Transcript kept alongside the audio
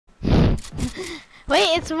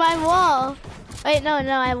Wait, it's my wall. Wait, no,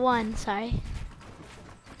 I won. Sorry.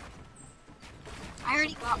 I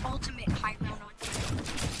already got ultimate high ground on you.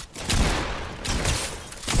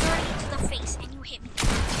 30 to the face, and you hit me.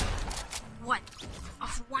 What?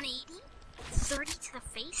 Off 180? 30 to the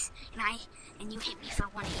face, and you hit me for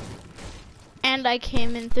 180. And I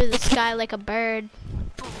came in through the sky like a bird.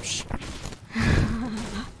 Oh shit.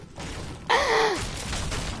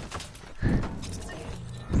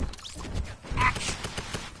 Action.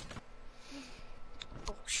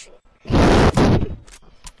 Bullshit.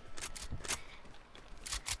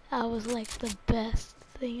 That was like the best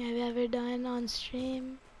thing I've ever done on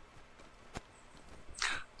stream.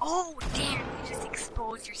 Oh damn, you just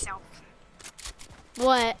exposed yourself.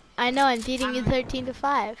 What? I know, I'm beating you 13 to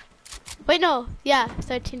 5. Wait, no. Yeah,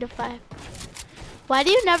 13 to 5. Why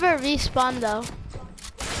do you never respawn though?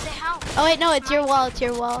 What the hell? Oh wait, no, it's your wall, it's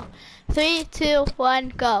your wall. 3, 2, 1,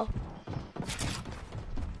 go.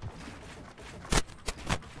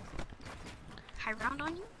 High round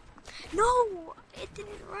on you? No! It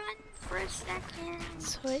didn't run for a second.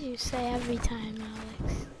 That's what you say every time,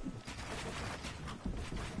 Alex.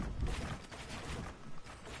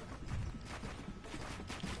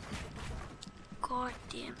 God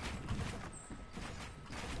damn.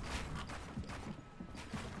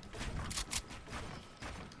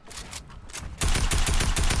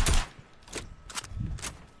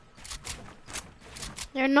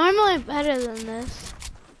 You're normally better than this.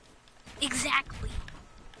 Exactly.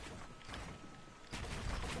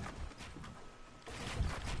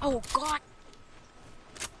 Oh god.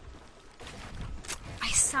 I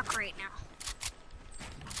suck right now.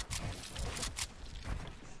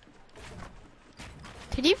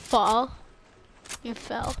 Did you fall? You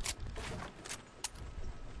fell.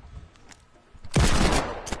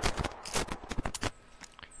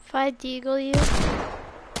 If I deagle you.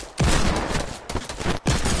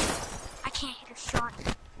 I can't hit a shot.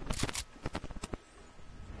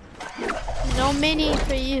 No mini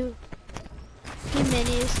for you. You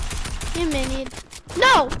minis. You minied.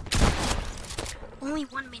 No! Only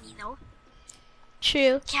one mini though.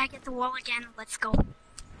 True. Can I get the wall again? Let's go.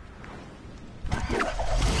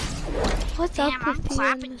 What's Damn, up I'm with you in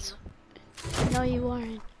clapping this? you. No, you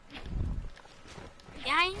aren't.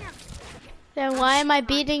 Yeah, I am. Then why am I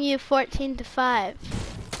beating you 14 to 5?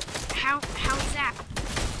 How's that?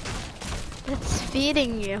 That's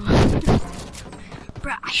beating you.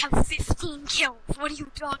 Bruh, I have 15 kills. What are you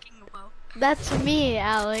talking about? That's me,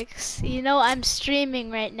 Alex. You know I'm streaming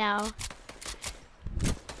right now.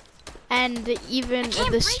 And even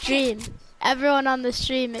the stream. Everyone on the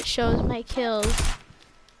stream, it shows my kills.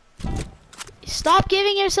 Stop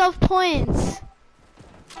giving yourself points.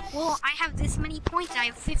 Well, I have this many points. I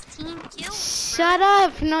have 15 kills. Shut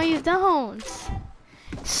up. No, you don't.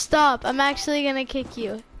 Stop. I'm actually gonna kick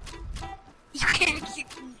you. You can't kick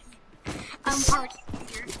me. I'm party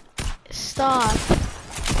leader. Stop.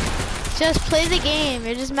 Just play the game.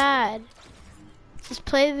 You're just mad. Just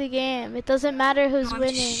play the game. It doesn't matter who's I'm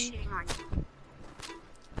winning. just shitting on you.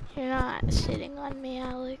 You're not shitting on me,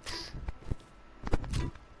 Alex.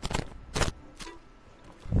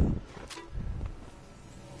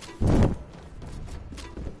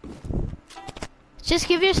 Just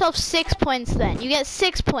give yourself 6 points then. You get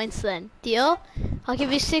 6 points then. Deal? I'll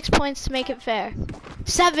give you 6 points to make it fair.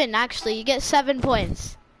 7, actually. You get 7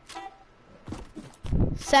 points.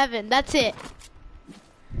 7. That's it.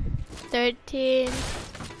 13,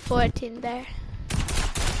 14 there.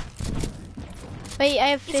 Wait, I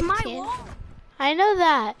have 15. It's my wall. I know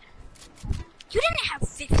that. You didn't have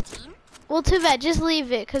 15. Well, too bad. Just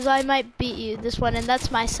leave it, because I might beat you this one, and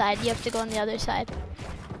that's my side. You have to go on the other side.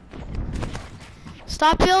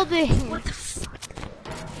 Stop building. What the fuck?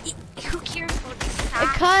 Who cares about this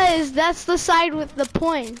side? Because that's the side with the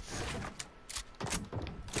points.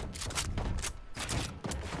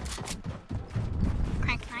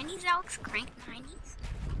 Crank 90s, Alex? Crank 90s?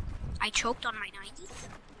 I choked on my 90s.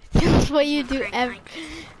 That's what you do Crank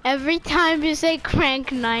every time you say crank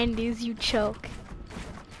 90s, you choke.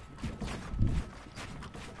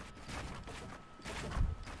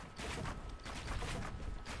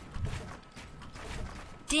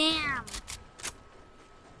 Damn.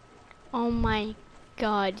 Oh my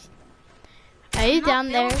god. Are you down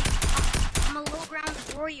there? I'm a low ground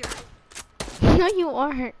warrior. No, you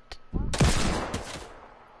aren't.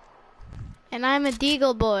 And I'm a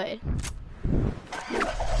deagle boy.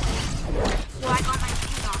 Well, I got my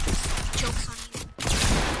ping off. Joke's on you.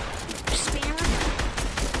 Spammer?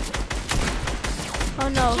 Oh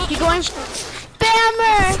no, you going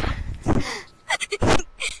spammer!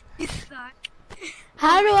 You suck.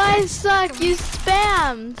 How do I suck? You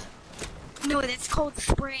spammed. No, that's called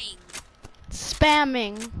spraying.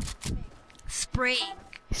 Spamming. Spraying.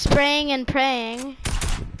 Spraying and praying.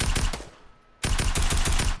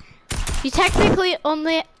 You technically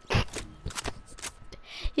only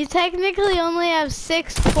have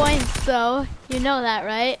 6 points though. You know that,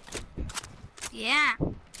 right? Yeah.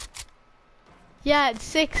 Yeah, it's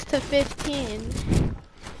 6 to 15.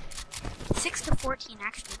 6 to 14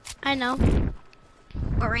 actually. I know.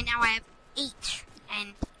 But right now I have 8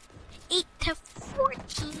 and 8 to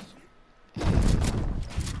 14.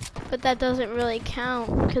 But that doesn't really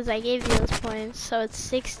count because I gave you those points, so it's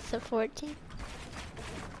 6 to 14.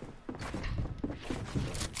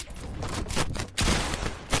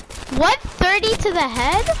 What? 30 to the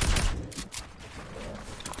head?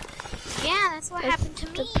 Yeah, that's what happened to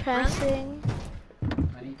me. Depressing.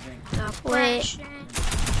 Depression.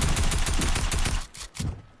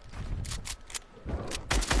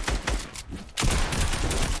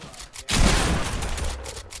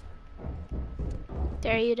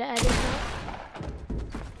 Dare you to edit that.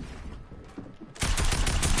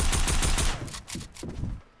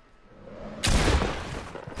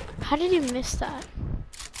 How did you miss that?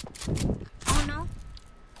 Oh no.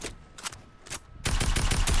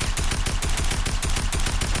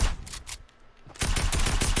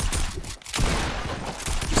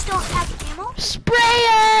 You still have ammo?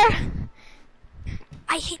 Sprayer!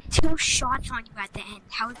 I hit 2 shots on you at the end.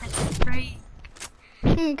 How is that spraying?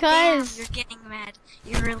 Damn, Guys, you're getting mad.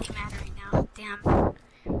 You're really mad right now. Damn.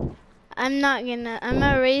 I'm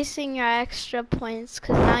erasing your extra points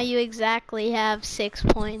because now you exactly have 6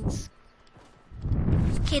 points.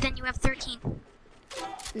 Okay, then you have 13.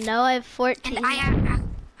 No, I have 14. And I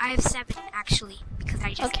have 7 actually because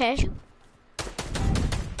I just Okay. hit you.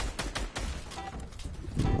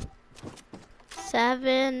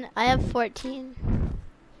 7, I have 14.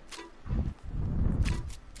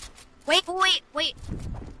 Wait.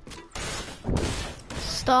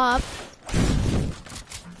 Stop.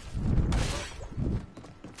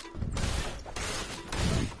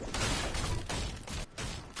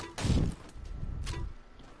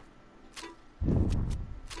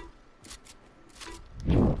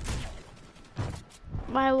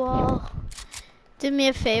 My wall. Do me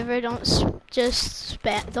a favor, don't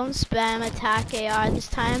spam attack AR this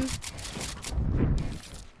time.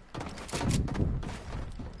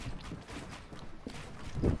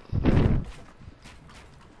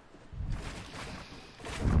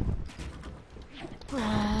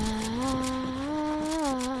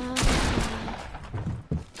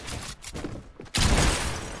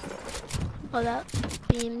 Oh, that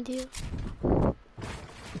beamed you.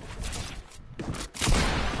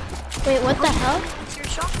 Wait, what the hell? What's your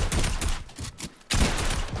shot?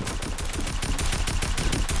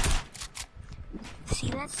 See,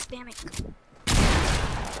 that's spamming.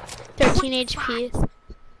 13 HP.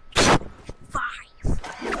 5.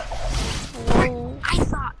 Whoa. I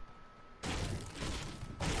thought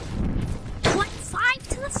 25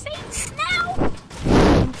 to the face now.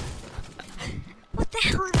 What the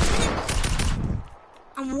hell is this?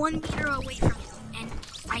 I'm 1 meter away from you, and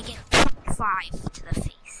I get 25 to the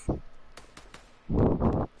face.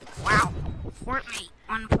 Wow, Fortnite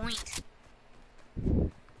on point.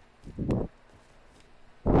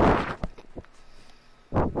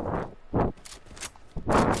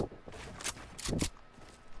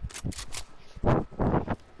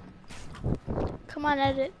 Come on,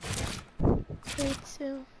 edit. 3,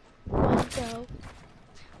 2, 1, go.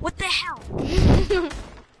 What the hell?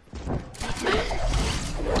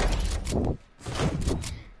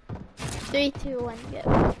 3, 2, 1,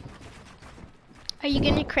 go. Are you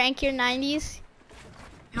gonna crank your 90s?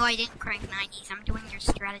 No, I didn't crank 90s. I'm doing your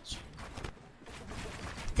strategy.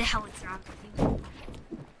 What the hell is wrong with you?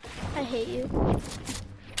 I hate you.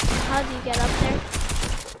 How do you get up there?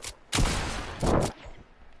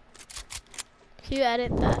 Can you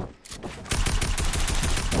edit that?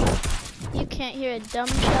 You can't hear a dumb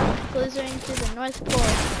truck glizzering through the North Pole.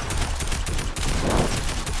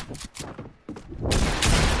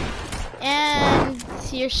 And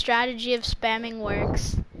your strategy of spamming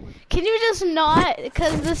works. Can you just not?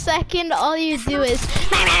 Because the second all you do is...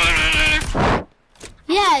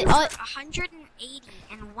 Yeah, 180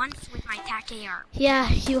 and once with my TAC AR. yeah,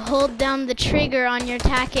 you hold down the trigger on your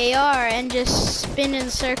TAC AR and just spin in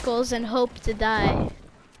circles and hope to die.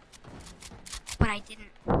 But I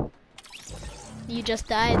didn't. You just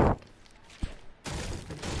died.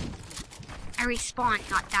 I respawned,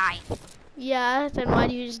 not died. Yeah, then why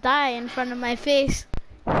do you just die in front of my face?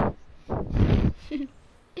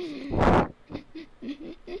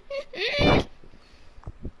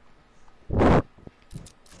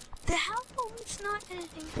 The hell? Oh, it's not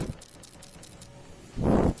anything.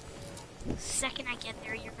 The second I get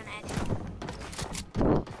there, you're gonna edit.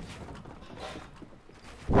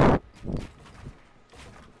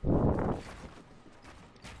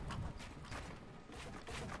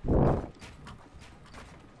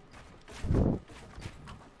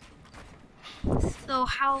 So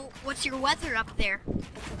what's your weather up there?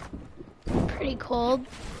 Pretty cold,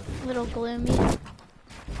 a little gloomy.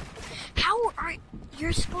 How are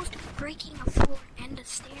you're supposed to be breaking a floor and a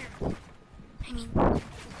stair? I mean,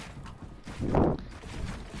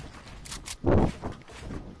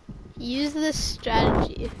 use this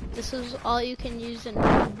strategy. This is all you can use in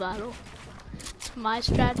a battle. It's my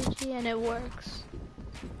strategy and it works.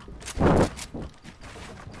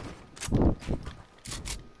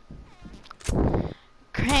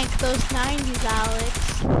 Crank those 90s,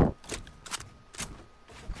 Alex.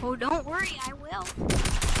 oh, don't worry, I will.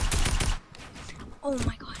 Oh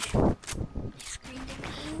my gosh. I screamed at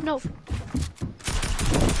you. No.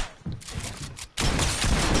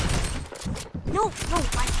 No,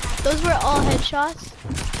 Those were all headshots.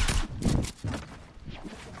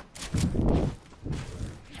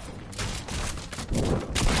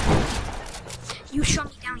 You shot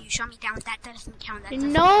me down, that doesn't count. That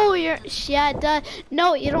doesn't No, yeah, it does.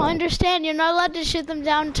 No, you don't understand. You're not allowed to shoot them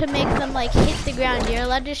down to make them like hit the ground. You're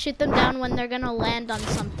allowed to shoot them down when they're gonna land on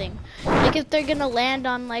something. Like if they're gonna land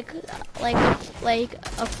on like a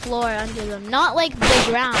floor under them, not like the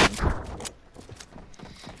ground.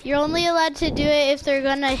 You're only allowed to do it if they're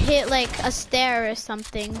gonna hit like a stair or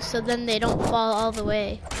something, so then they don't fall all the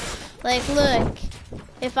way. Like look,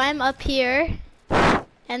 if I'm up here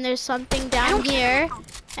and there's something down here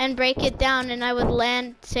and break it down and I would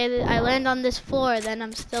land, say that I land on this floor, then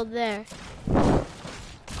I'm still there.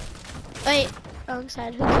 Wait, wrong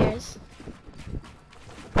side, who cares?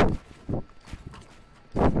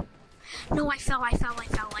 No, I fell.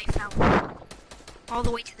 All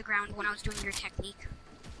the way to the ground when I was doing your technique.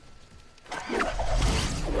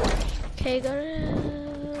 Okay, go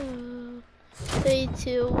to 3,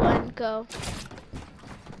 2, 1, go.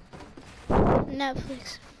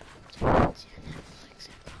 Netflix.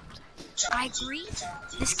 I agree.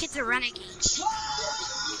 This kid's a renegade.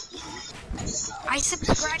 I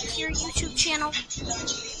subscribe to your YouTube channel.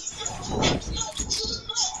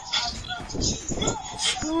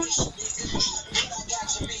 Spoon.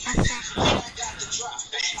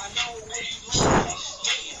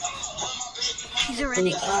 He's a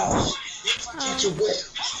renegade. Catch your whip.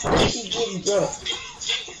 Let you get drunk.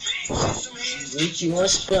 Reach you one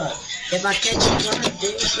spot. If I catch you drunk,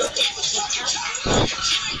 then you go.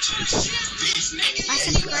 I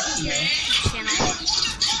subscribe to your YouTube channel.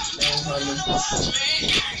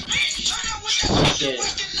 Okay.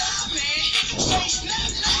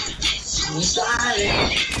 We started.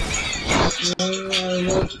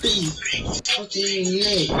 What's in your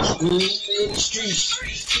leg? When you feel the streets,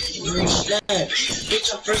 you're in the lab.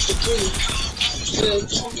 Bitch, I'm first degree. Still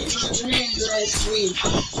talking my dreams last week.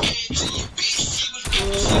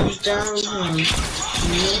 I was down home.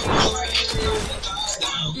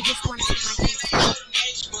 You just want to see my face.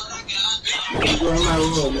 You go in my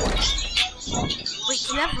room. Wait,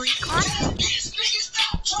 you have recon?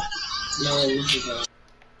 No, this is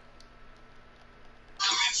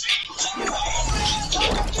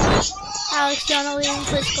Alex, do you wanna leave and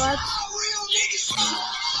play squads?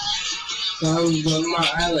 I was on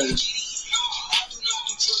my island.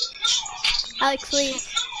 Alex, leave.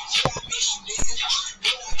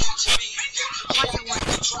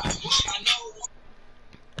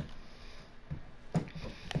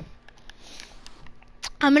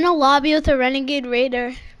 I'm in a lobby with a renegade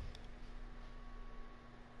raider.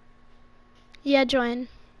 Yeah, join.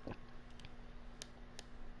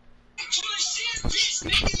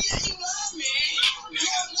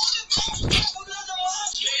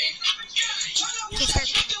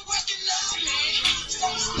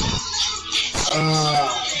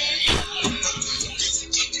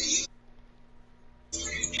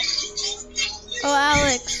 Oh,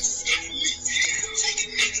 Alex.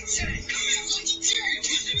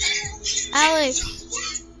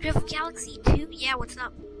 Alex. You have Galaxy 2? Yeah, what's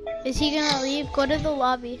up? Is he gonna leave? Go to the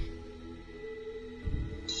lobby.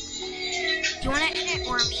 Do you want to edit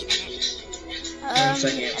or me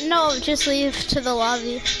edit? No, just leave to the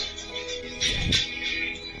lobby.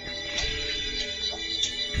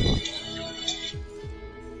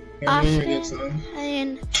 Austin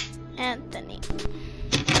and Anthony.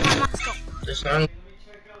 Come on, let's go.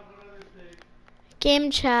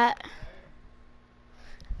 Game chat.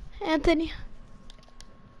 Anthony.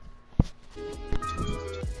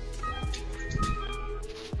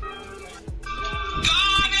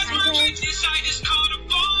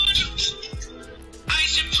 I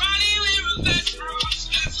should probably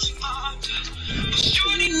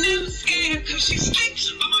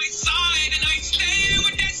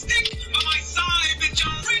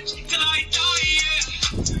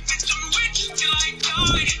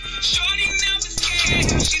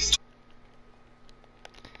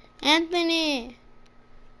Anthony.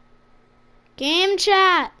 Game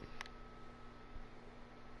chat.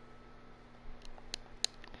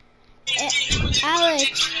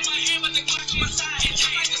 Alex.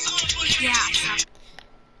 Yeah.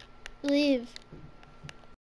 Leave.